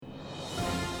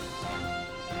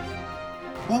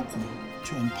Welcome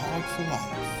to Empowered for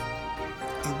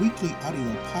Life, a weekly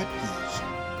audio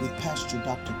podcast with Pastor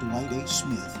Dr. Dwight A.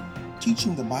 Smith,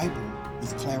 teaching the Bible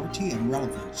with clarity and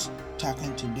relevance,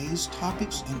 tackling today's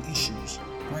topics and issues,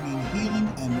 bringing healing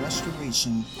and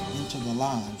restoration into the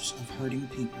lives of hurting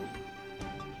people.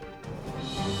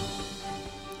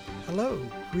 Hello,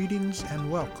 greetings and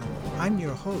welcome. I'm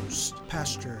your host,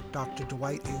 Pastor Dr.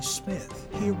 Dwight A. Smith,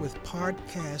 here with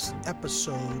podcast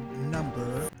episode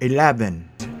number 11.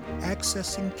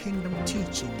 Accessing Kingdom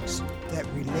Teachings that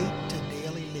Relate to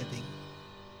Daily Living.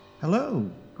 Hello,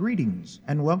 greetings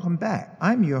and welcome back.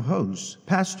 I'm your host,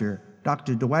 Pastor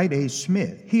Dr. Dwight A.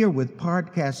 Smith, here with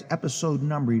podcast episode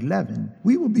number 11.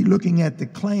 We will be looking at the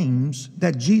claims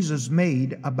that Jesus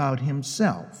made about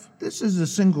himself. This is the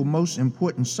single most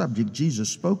important subject Jesus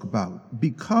spoke about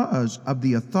because of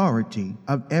the authority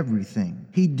of everything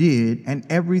he did, and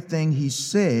everything he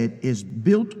said is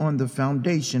built on the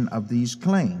foundation of these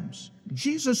claims.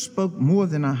 Jesus spoke more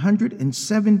than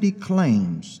 170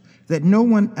 claims that no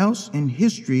one else in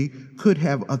history could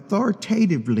have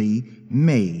authoritatively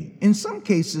made. In some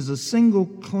cases, a single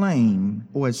claim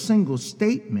or a single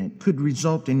statement could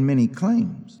result in many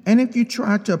claims. And if you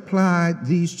try to apply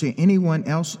these to anyone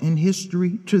else in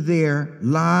history, to their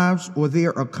lives or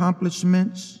their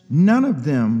accomplishments, none of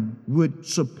them would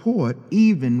support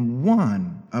even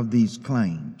one of these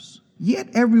claims. Yet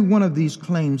every one of these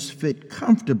claims fit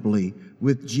comfortably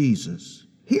with Jesus.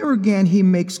 Here again, he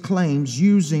makes claims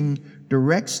using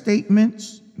direct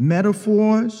statements,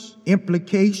 metaphors,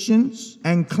 implications,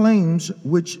 and claims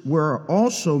which were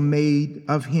also made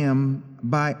of him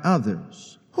by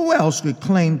others. Who else could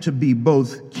claim to be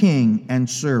both king and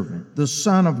servant, the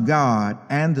Son of God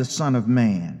and the Son of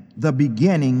Man, the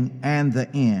beginning and the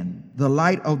end, the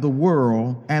light of the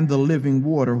world and the living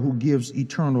water who gives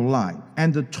eternal life,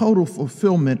 and the total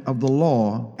fulfillment of the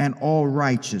law and all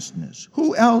righteousness?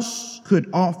 Who else could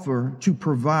offer to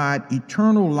provide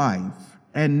eternal life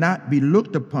and not be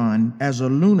looked upon as a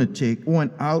lunatic or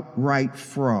an outright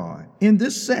fraud? In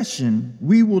this session,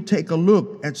 we will take a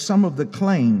look at some of the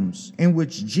claims in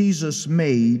which Jesus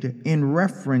made in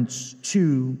reference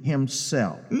to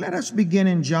himself. Let us begin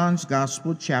in John's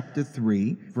Gospel, chapter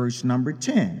 3, verse number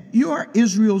 10. "You are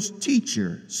Israel's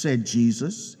teacher," said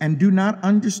Jesus, "and do not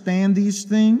understand these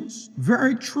things?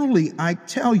 Very truly, I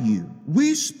tell you,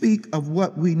 we speak of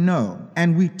what we know,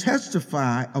 and we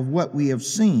testify of what we have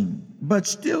seen. But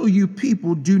still you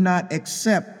people do not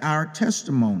accept our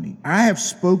testimony. I have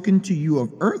spoken to you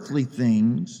of earthly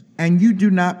things, and you do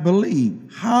not believe.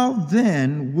 How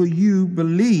then will you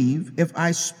believe if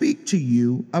I speak to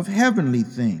you of heavenly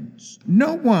things?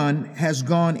 No one has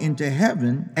gone into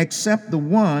heaven except the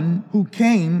one who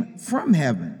came from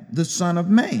heaven, the Son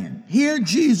of Man." Here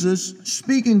Jesus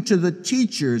speaking to the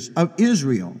teachers of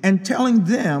Israel and telling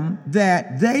them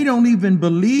that they don't even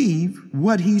believe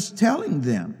what he's telling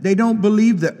them. They don't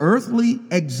believe the earthly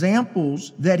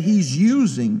examples that he's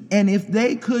using. And if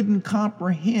they couldn't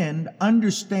comprehend,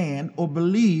 understand, or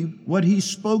believe what he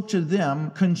spoke to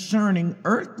them concerning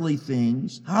earthly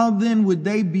things, how then would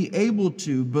they be able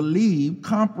to believe,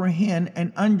 comprehend,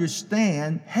 and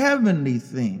understand heavenly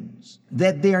things?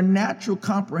 That their natural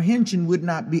comprehension would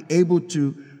not be able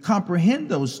to comprehend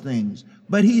those things.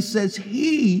 But he says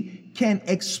he can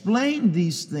explain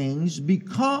these things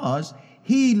because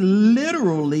he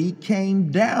literally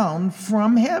came down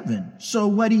from heaven. So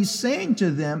what he's saying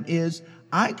to them is,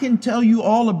 I can tell you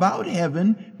all about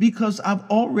heaven because I've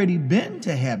already been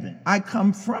to heaven. I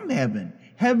come from heaven.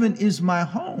 Heaven is my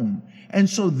home. And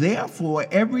so therefore,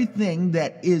 everything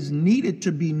that is needed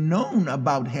to be known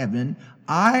about heaven,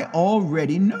 I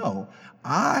already know.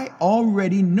 I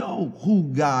already know who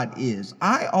God is.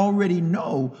 I already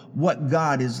know what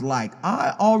God is like.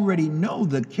 I already know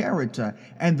the character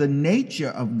and the nature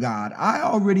of God. I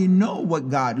already know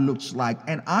what God looks like.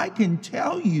 And I can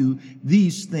tell you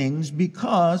these things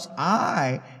because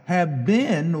I have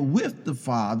been with the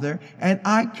Father and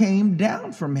I came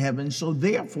down from heaven. So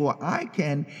therefore, I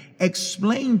can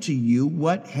explain to you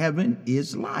what heaven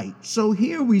is like. So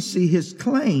here we see his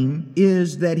claim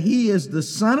is that he is the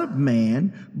Son of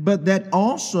Man, but that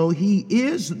also he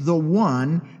is the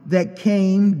one that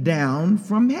came down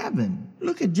from heaven.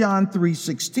 Look at John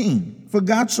 3:16. "For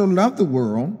God so loved the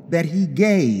world that he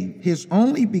gave his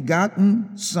only begotten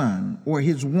Son," or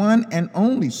his one and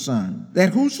only Son,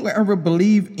 "that whosoever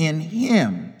believe in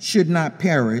him should not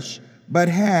perish, but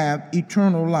have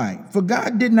eternal life. For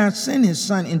God did not send his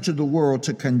Son into the world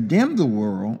to condemn the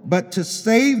world, but to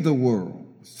save the world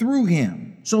through him.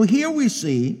 So here we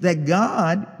see that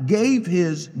God gave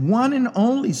his one and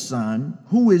only Son,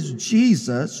 who is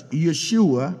Jesus,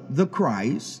 Yeshua, the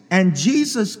Christ, and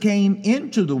Jesus came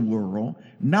into the world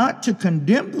not to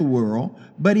condemn the world,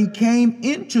 but he came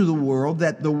into the world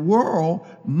that the world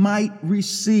might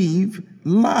receive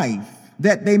life,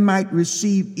 that they might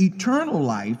receive eternal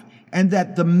life, and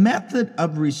that the method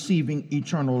of receiving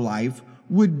eternal life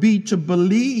would be to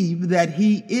believe that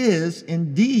he is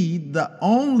indeed the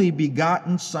only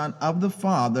begotten Son of the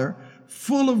Father,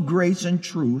 full of grace and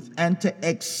truth, and to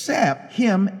accept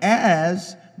him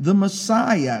as the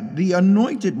Messiah, the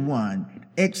Anointed One,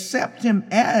 accept him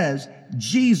as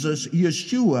Jesus,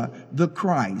 Yeshua, the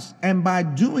Christ. And by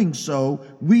doing so,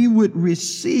 we would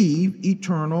receive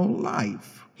eternal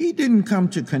life. He didn't come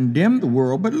to condemn the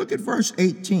world, but look at verse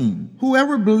 18.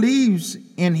 Whoever believes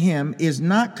in him is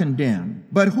not condemned,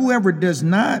 but whoever does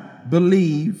not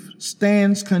believe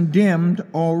stands condemned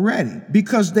already,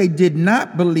 because they did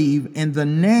not believe in the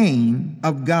name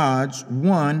of God's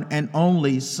one and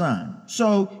only Son.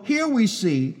 So here we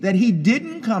see that he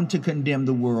didn't come to condemn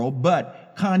the world,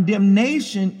 but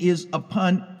condemnation is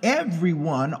upon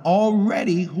everyone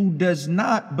already who does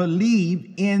not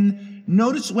believe in,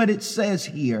 notice what it says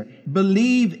here,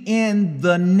 believe in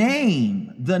the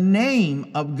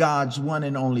name of God's one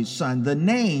and only Son, the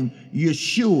name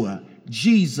Yeshua,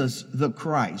 Jesus the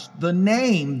Christ, the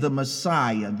name the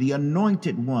Messiah, the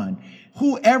Anointed One.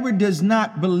 Whoever does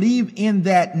not believe in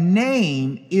that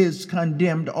name is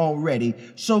condemned already.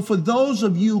 So for those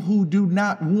of you who do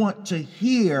not want to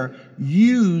hear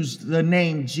used the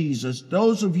name Jesus,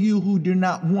 those of you who do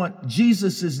not want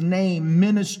Jesus' name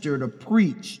ministered or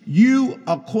preached, you,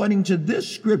 according to this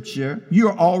scripture,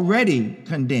 you're already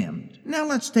condemned. Now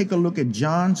let's take a look at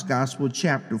John's Gospel,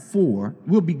 chapter 4.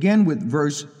 We'll begin with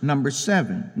verse number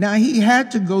 7. Now he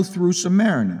had to go through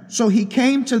Samaria. So he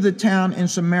came to the town in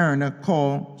Samaria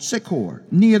called Sychar,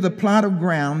 near the plot of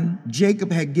ground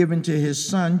Jacob had given to his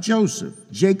son Joseph.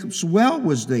 Jacob's well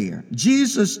was there.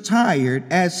 Jesus, tired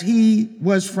as he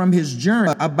was from his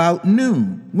journey, about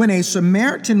noon, when a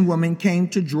Samaritan woman came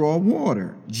to draw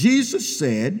water. Jesus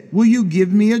said, "Will you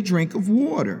give me a drink of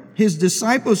water?" His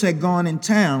disciples had gone in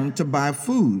town to buy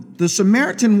food. The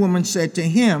Samaritan woman said to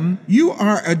him, "You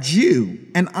are a Jew,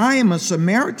 and I am a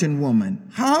Samaritan woman.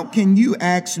 How can you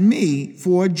ask me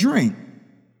for a drink?"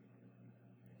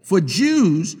 For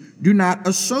Jews do not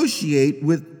associate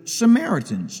with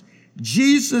Samaritans.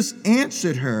 Jesus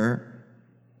answered her,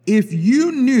 "If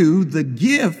you knew the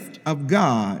gift of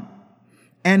God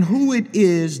and who it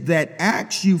is that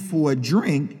asks you for a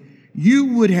drink, you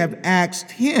would have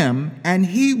asked him, and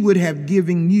he would have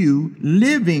given you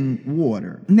living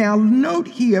water." Now note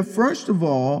here, first of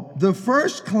all, the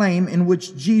first claim in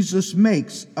which Jesus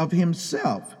makes of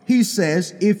himself. He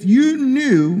says, "If you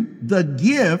knew the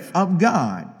gift of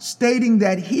God," stating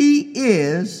that he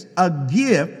is a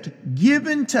gift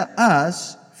given to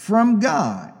us from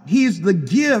God. He is the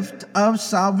gift of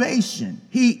salvation.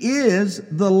 He is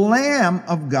the Lamb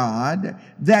of God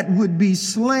that would be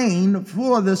slain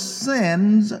for the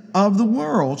sins of the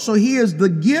world. So he is the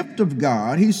gift of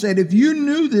God. He said, if you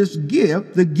knew this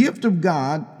gift, the gift of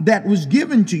God that was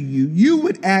given to you, you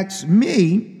would ask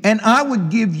me, and I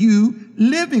would give you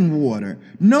living water.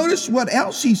 Notice what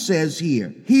else he says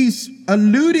here. He's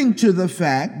alluding to the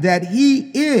fact that he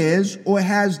is or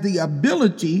has the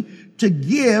ability to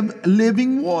give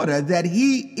living water, that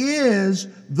he is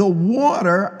the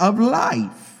water of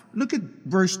life. Look at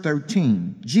verse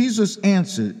 13. Jesus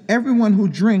answered, "Everyone who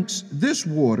drinks this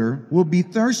water will be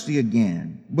thirsty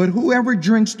again, but whoever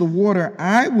drinks the water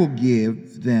I will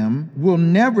give them will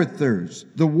never thirst.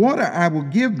 The water I will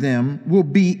give them will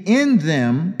be in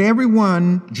them.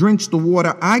 Everyone drinks the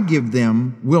water I give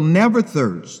them will never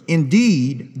thirst.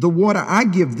 Indeed, the water I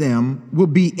give them will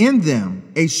be in them,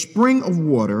 a spring of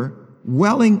water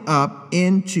welling up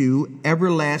into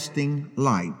everlasting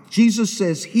life." Jesus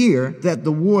says here that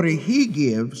the water he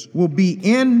gives will be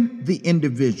in the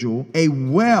individual, a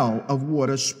well of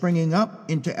water springing up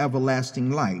into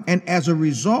everlasting life. And as a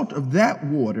result of that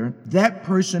water, that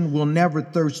person will never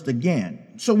thirst again.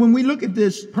 So when we look at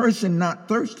this person not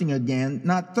thirsting again,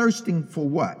 not thirsting for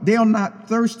what? They'll not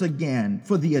thirst again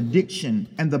for the addiction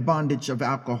and the bondage of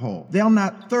alcohol. They'll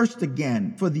not thirst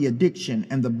again for the addiction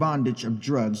and the bondage of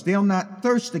drugs. They'll not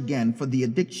thirst again for the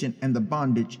addiction and the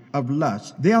bondage of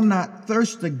lust. They'll not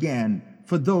thirst again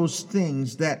for those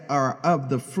things that are of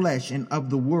the flesh and of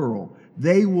the world.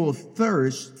 They will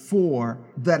thirst for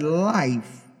the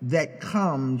life that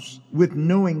comes with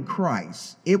knowing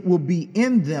Christ. It will be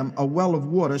in them a well of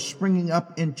water springing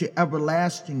up into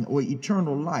everlasting or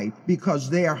eternal life, because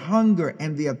their hunger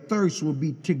and their thirst will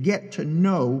be to get to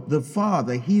know the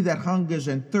Father. He that hungers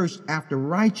and thirsts after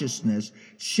righteousness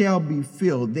shall be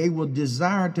filled. They will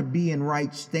desire to be in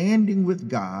right standing with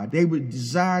God. They will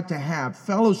desire to have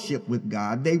fellowship with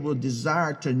God. They will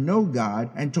desire to know God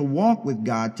and to walk with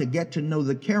God, to get to know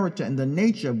the character and the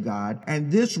nature of God.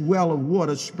 And this well of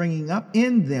water springing up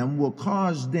in them will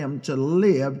cause them to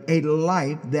live a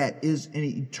life that is an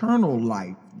eternal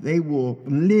life. They will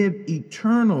live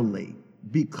eternally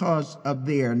because of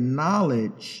their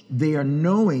knowledge, their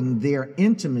knowing, their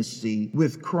intimacy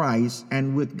with Christ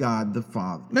and with God the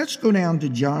Father. Let's go down to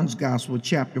John's Gospel,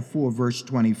 chapter 4, verse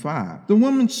 25. The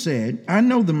woman said, I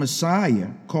know the Messiah,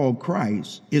 called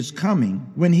Christ, is coming.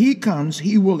 When he comes,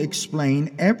 he will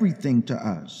explain everything to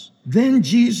us. Then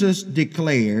Jesus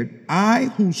declared, I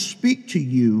who speak to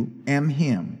you am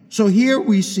him. So here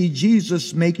we see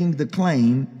Jesus making the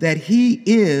claim that he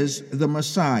is the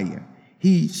Messiah.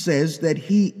 He says that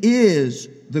he is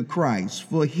the Christ,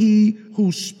 for he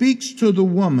who speaks to the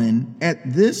woman at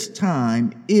this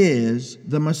time is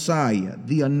the Messiah,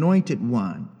 the anointed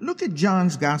one. Look at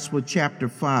John's Gospel, chapter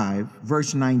 5,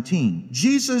 verse 19.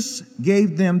 Jesus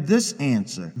gave them this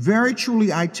answer, Very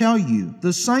truly I tell you,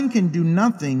 the Son can do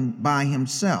nothing by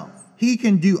himself. He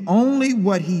can do only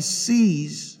what he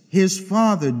sees his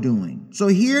Father doing. So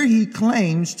here he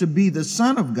claims to be the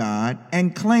Son of God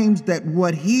and claims that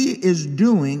what he is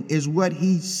doing is what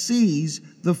he sees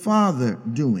the Father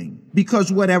doing. Because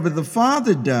whatever the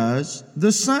Father does,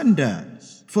 the Son does.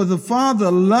 For the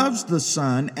Father loves the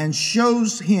Son and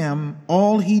shows him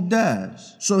all he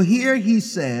does. So here he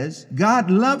says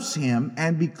God loves him,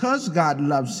 and because God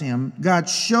loves him, God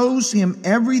shows him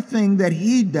everything that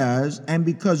he does, and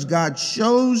because God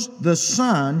shows the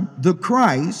Son, the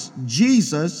Christ,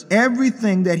 Jesus,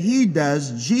 everything that he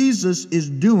does, Jesus is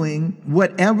doing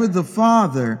whatever the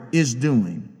Father is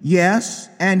doing. Yes,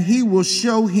 and he will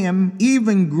show him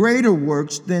even greater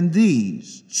works than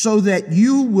these, so that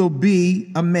you will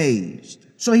be amazed.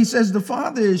 So he says the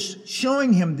Father is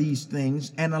showing him these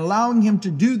things and allowing him to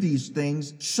do these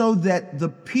things so that the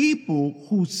people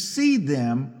who see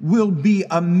them will be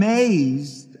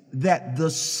amazed that the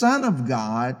Son of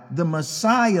God, the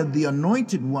Messiah, the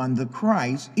Anointed One, the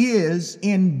Christ, is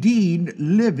indeed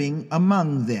living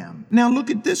among them. Now look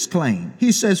at this claim.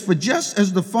 He says, For just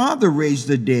as the Father raised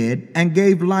the dead and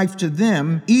gave life to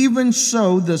them, even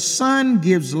so the Son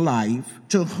gives life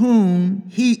to whom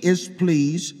he is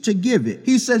pleased to give it.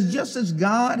 He says, just as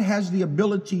God has the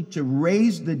ability to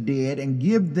raise the dead and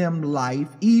give them life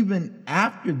even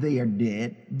after they are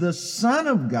dead, the Son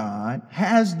of God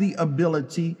has the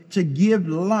ability to give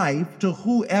life to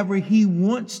whoever he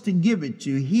wants to give it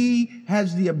to. He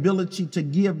has the ability to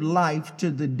give life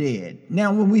to the dead.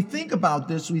 Now, when we think about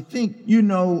this, we think,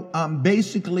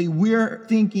 basically we're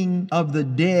thinking of the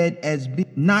dead as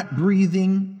not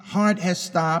breathing, heart has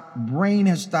stopped, brain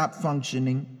has stopped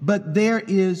functioning, but there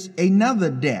is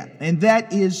another death, and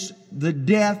that is the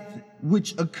death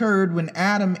which occurred when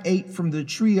Adam ate from the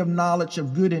tree of knowledge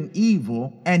of good and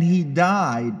evil, and he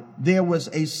died. There was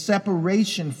a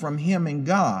separation from him and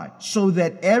God, so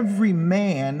that every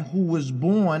man who was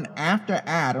born after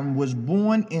Adam was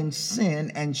born in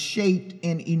sin and shaped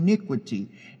in iniquity.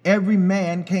 Every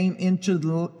man came into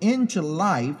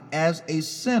life as a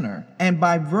sinner, and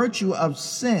by virtue of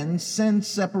sin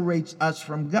separates us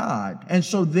from God. And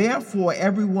so therefore,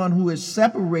 everyone who is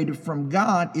separated from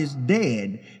God is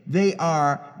dead. They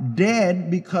are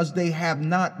dead because they have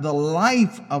not the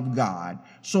life of God.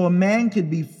 So a man could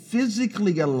be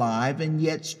physically alive and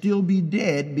yet still be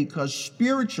dead because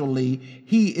spiritually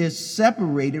he is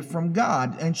separated from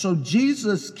God. And so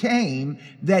Jesus came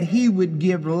that he would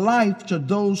give life to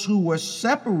those who were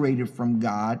separated from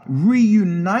God,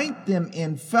 reunite them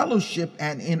in fellowship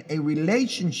and in a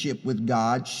relationship with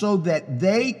God so that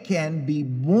they can be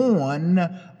born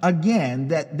again,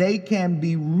 that they can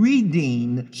be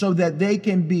redeemed, so that they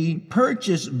can be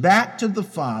purchased back to the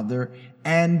Father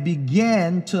and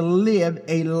begin to live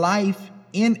a life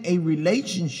in a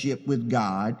relationship with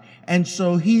God. And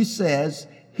so he says,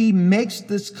 he makes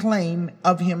this claim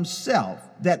of himself,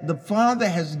 that the Father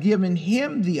has given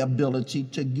him the ability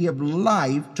to give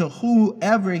life to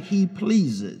whoever he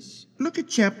pleases. Look at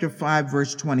chapter 5,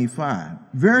 verse 25.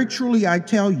 Very truly I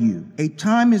tell you, a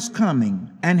time is coming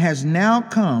and has now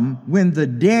come when the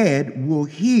dead will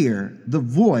hear the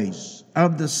voice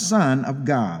of the Son of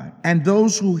God, and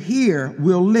those who hear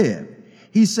will live.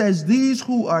 He says, these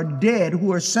who are dead,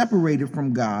 who are separated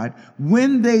from God,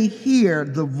 when they hear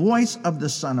the voice of the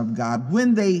Son of God,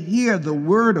 when they hear the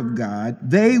word of God,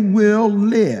 they will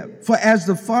live. For as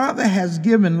the Father has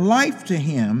given life to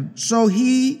him, so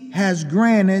he has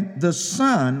granted the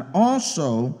Son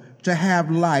also to have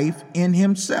life in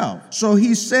himself. So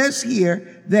he says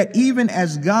here that even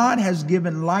as God has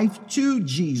given life to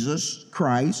Jesus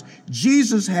Christ,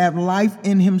 Jesus had life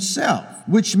in himself,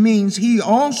 which means he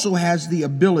also has the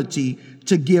ability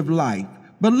to give life.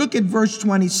 But look at verse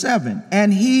 27.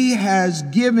 And he has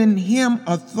given him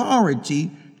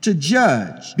authority to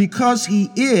judge, because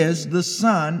he is the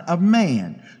Son of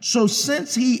Man. So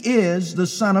since he is the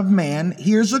Son of Man,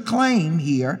 here's a claim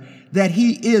here that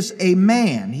he is a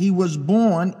man. He was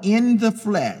born in the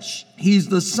flesh. He's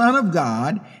the Son of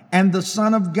God and the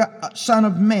Son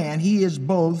of Man. He is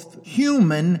both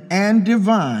human and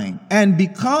divine. And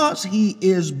because he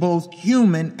is both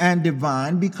human and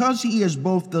divine, because he is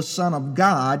both the Son of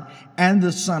God and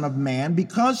the Son of Man,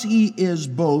 because he is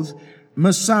both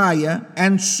Messiah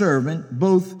and servant,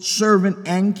 both servant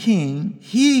and king,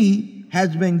 he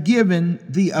has been given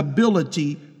the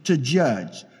ability to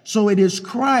judge. So it is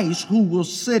Christ who will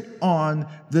sit on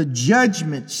the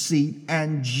judgment seat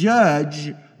and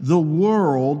judge the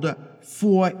world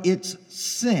for its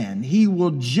sin. He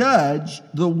will judge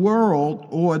the world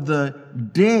or the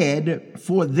dead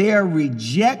for their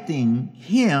rejecting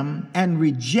him and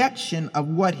rejection of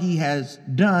what he has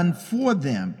done for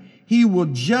them. He will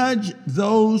judge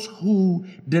those who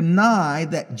deny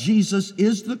that Jesus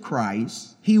is the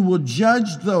Christ. He will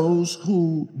judge those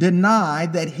who deny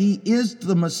that he is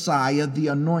the Messiah, the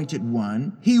Anointed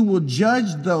One. He will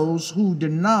judge those who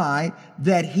deny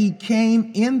that he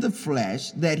came in the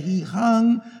flesh, that he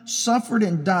hung, suffered,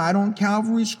 and died on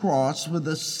Calvary's cross for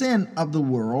the sin of the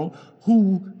world,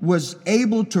 who was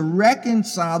able to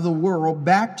reconcile the world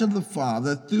back to the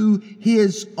Father through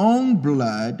his own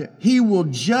blood. He will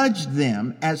judge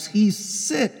them as he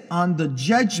sit on the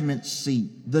judgment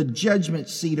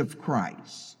seat of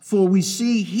Christ. For we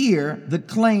see here the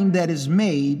claim that is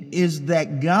made is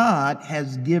that God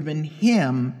has given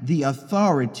him the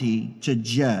authority to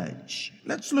judge.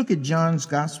 Let's look at John's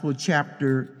Gospel,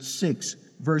 chapter 6,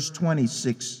 verse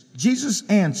 26. Jesus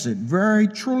answered, very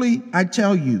truly, I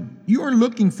tell you, you are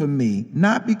looking for me,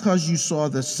 not because you saw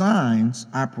the signs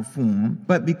I performed,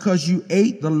 but because you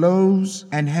ate the loaves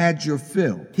and had your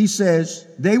fill. He says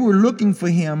they were looking for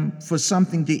him for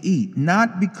something to eat,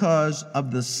 not because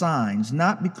of the signs,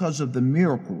 not because of the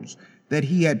miracles that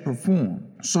he had performed.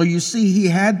 So you see, he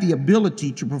had the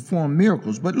ability to perform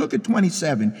miracles. But look at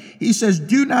 27. He says,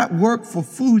 do not work for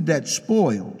food that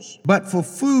spoils, but for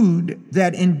food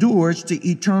that endures to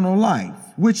eternal life,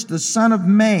 which the Son of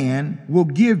Man will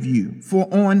give you.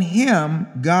 For on him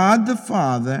God the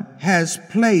Father has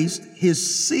placed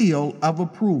his seal of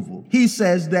approval. He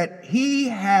says that he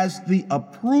has the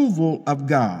approval of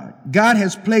God. God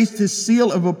has placed his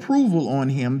seal of approval on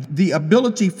him, the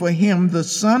ability for him, the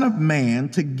Son of Man,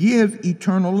 to give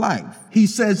eternal life. He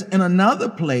says in another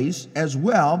place as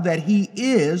well that he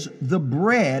is the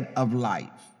bread of life.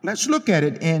 Let's look at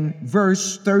it in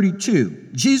verse 32.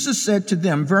 Jesus said to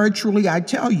them, very truly I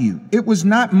tell you, it was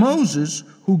not Moses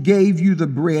who gave you the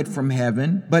bread from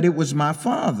heaven, but it was my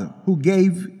Father who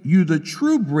gave you the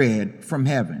true bread from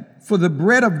heaven. For the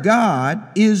bread of God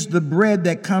is the bread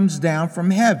that comes down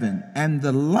from heaven, and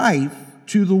the life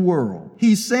to the world.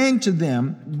 He's saying to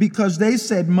them, because they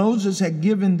said Moses had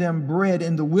given them bread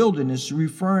in the wilderness,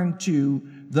 referring to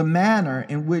the manner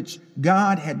in which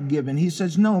God had given. He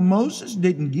says, no, Moses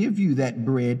didn't give you that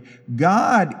bread.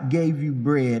 God gave you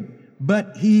bread,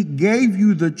 but he gave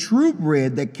you the true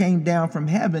bread that came down from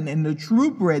heaven. And the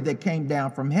true bread that came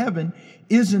down from heaven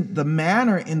isn't the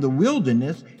manna in the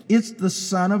wilderness. It's the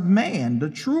Son of Man. The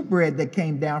true bread that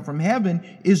came down from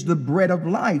heaven is the bread of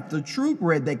life. The true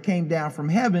bread that came down from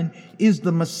heaven is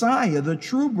the Messiah. The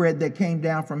true bread that came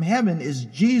down from heaven is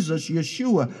Jesus,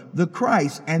 Yeshua, the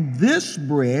Christ. And this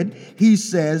bread, he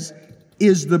says,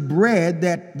 is the bread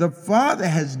that the Father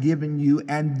has given you,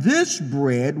 and this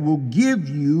bread will give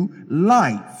you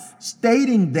life.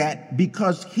 Stating that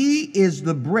because he is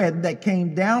the bread that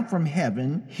came down from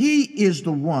heaven, he is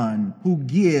the one who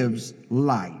gives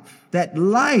life. That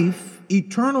life,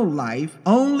 eternal life,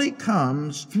 only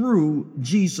comes through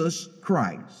Jesus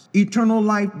Christ. Eternal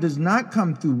life does not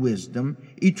come through wisdom.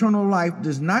 Eternal life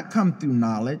does not come through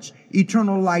knowledge.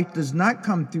 Eternal life does not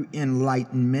come through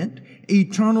enlightenment.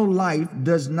 Eternal life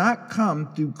does not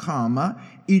come through karma.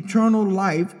 Eternal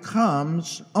life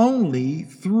comes only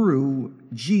through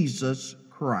Jesus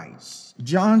Christ. Christ.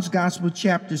 John's Gospel,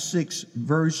 chapter 6,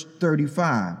 verse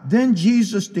 35. Then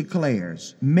Jesus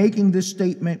declares, making this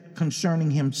statement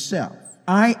concerning himself,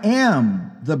 I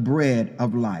am the bread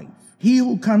of life. He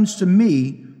who comes to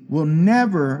me will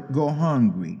never go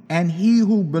hungry, and he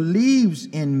who believes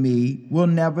in me will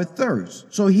never thirst.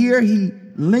 So here he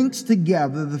links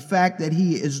together the fact that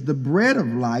he is the bread of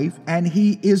life and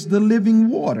he is the living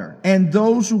water. And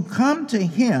those who come to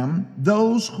him,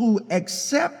 those who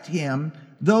accept him,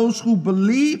 those who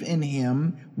believe in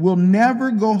him will never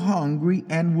go hungry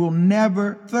and will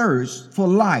never thirst for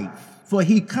life. For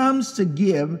he comes to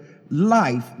give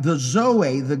life, the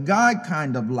Zoe, the God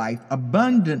kind of life,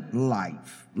 abundant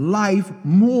life, life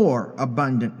more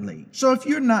abundantly. So if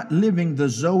you're not living the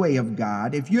Zoe of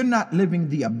God, if you're not living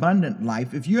the abundant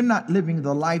life, if you're not living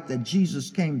the life that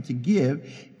Jesus came to give,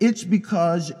 it's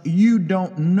because you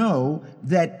don't know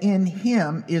that in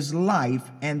him is life,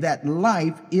 and that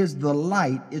life is the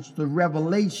light, it's the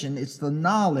revelation, it's the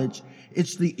knowledge,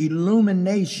 it's the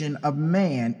illumination of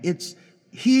man.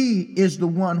 He is the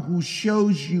one who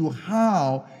shows you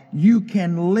how you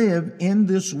can live in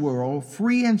this world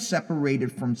free and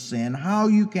separated from sin, how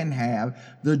you can have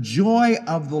the joy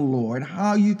of the Lord,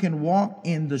 how you can walk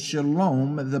in the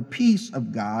shalom, the peace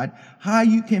of God, how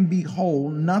you can be whole,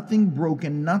 nothing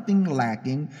broken, nothing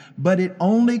lacking, but it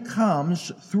only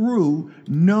comes through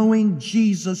knowing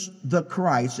Jesus the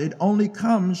Christ. It only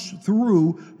comes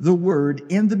through the Word.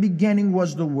 In the beginning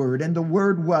was the Word, and the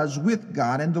Word was with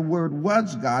God, and the Word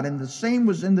was God, and the same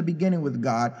was in the beginning with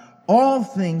God. All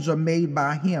things are made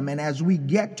by him. And as we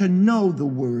get to know the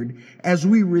Word, as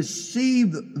we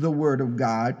receive the Word of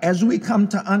God, as we come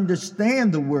to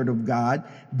understand the Word of God,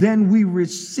 then we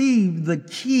receive the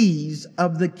keys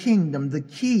of the kingdom, the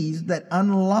keys that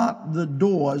unlock the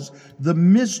doors, the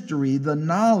mystery, the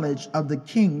knowledge of the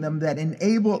kingdom that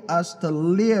enable us to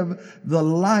live the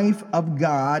life of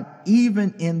God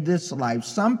even in this life.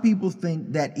 Some people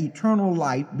think that eternal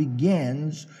life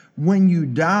begins when you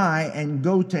die and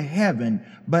go to heaven,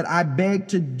 but I beg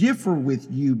to differ with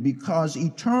you, because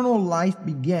eternal life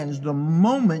begins the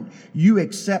moment you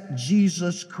accept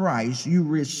Jesus Christ. You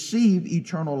receive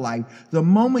eternal life. The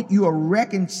moment you are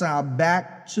reconciled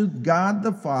back to God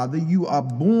the Father, you are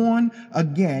born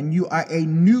again. You are a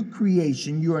new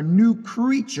creation. You are a new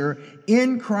creature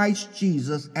in Christ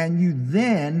Jesus, and you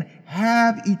then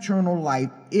have eternal life.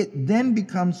 It then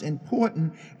becomes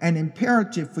important and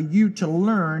imperative for you to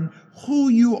learn who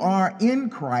you are in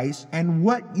Christ and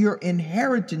what your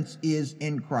inheritance is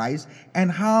in Christ, and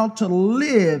how to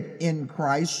live in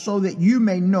Christ, so that you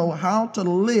may know how to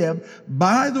live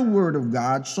by the Word of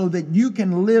God, so that you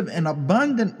can live an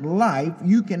abundant life.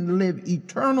 You can live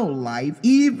eternal life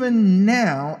even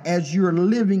now as you're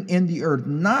living in the earth,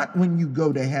 not when you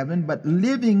go to heaven, but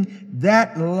living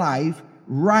that life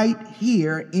right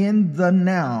here in the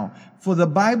now. For the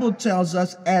Bible tells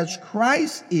us, as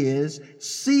Christ is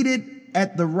seated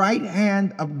at the right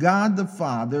hand of God the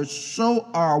Father, so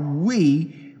are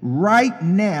we right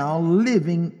now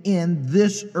living in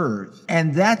this earth.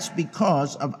 And that's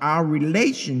because of our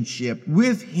relationship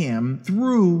with him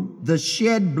through the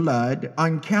shed blood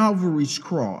on Calvary's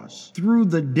cross, through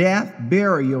the death,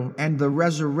 burial, and the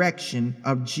resurrection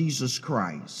of Jesus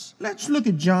Christ. Let's look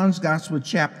at John's Gospel,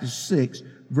 chapter 6,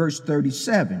 verse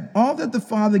 37. All that the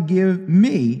Father give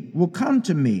me will come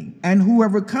to me, and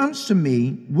whoever comes to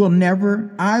me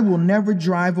I will never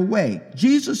drive away.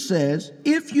 Jesus says,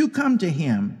 if you come to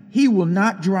him, he will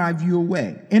not drive you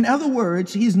away. In other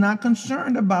words, he's not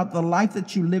concerned about the life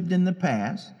that you lived in the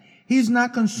past. He's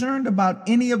not concerned about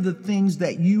any of the things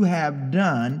that you have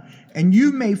done. And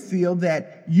you may feel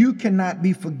that you cannot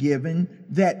be forgiven,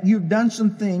 that you've done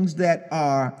some things that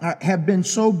have been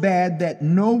so bad that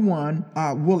no one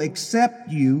will accept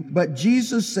you. But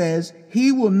Jesus says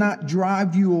he will not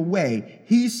drive you away.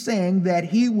 He's saying that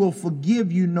he will forgive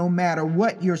you no matter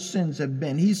what your sins have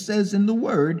been. He says in the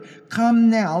Word, come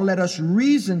now, let us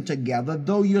reason together.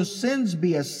 Though your sins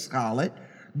be as scarlet,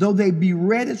 though they be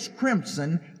red as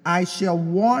crimson, I shall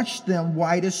wash them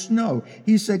white as snow.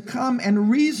 He said, come and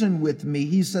reason with me.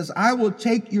 He says, I will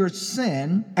take your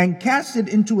sin and cast it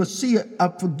into a sea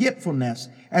of forgetfulness.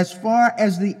 As far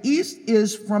as the east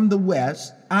is from the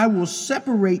west, I will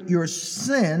separate your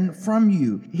sin from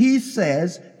you. He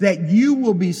says that you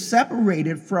will be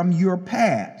separated from your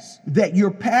past, that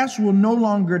your past will no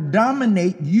longer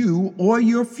dominate you or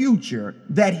your future,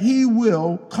 that he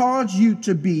will cause you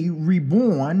to be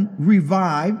reborn,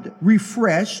 revived,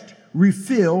 refreshed,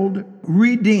 refilled,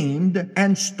 redeemed,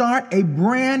 and start a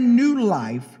brand new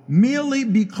life merely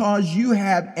because you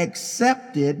have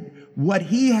accepted what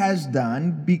he has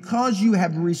done, because you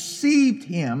have received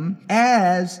him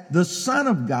as the Son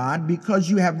of God, because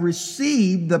you have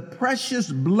received the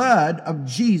precious blood of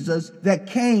Jesus that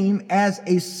came as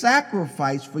a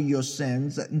sacrifice for your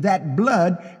sins. That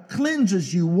blood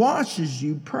cleanses you, washes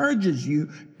you, purges you,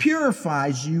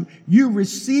 purifies you. You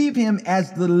receive him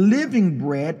as the living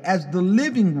bread, as the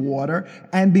living water,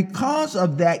 and because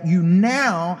of that, you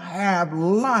now have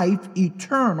life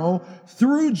eternal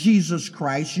through Jesus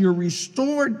Christ. You're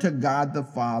restored to God the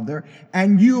Father,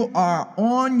 and you are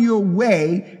on your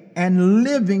way and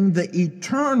living the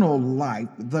eternal life,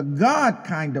 the God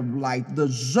kind of life, the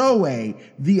Zoe,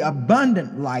 the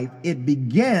abundant life. It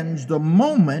begins the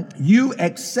moment you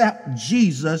accept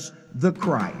Jesus the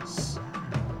Christ.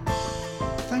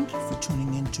 Thank you for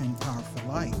tuning in to Empowered for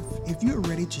Life. If you're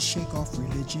ready to shake off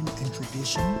religion and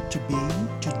tradition, to be,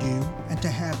 to do, and to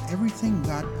have everything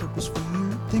God purposed for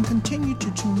you, then continue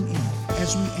to tune in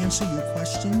as we answer your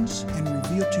questions and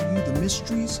reveal to you the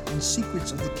mysteries and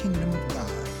secrets of the kingdom of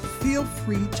God. Feel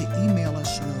free to email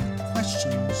us your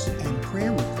questions and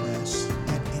prayer requests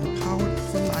at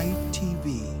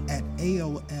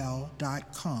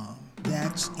empoweredforlifetv@aol.com.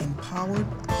 That's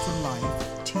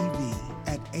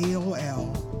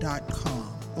empoweredforlifetv@aol.com.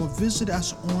 Or visit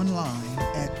us online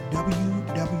at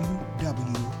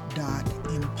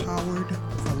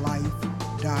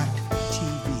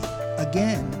www.empoweredforlife.tv.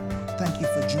 Again, thank you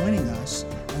for joining us,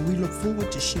 and we look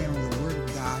forward to sharing the Word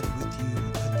of God with you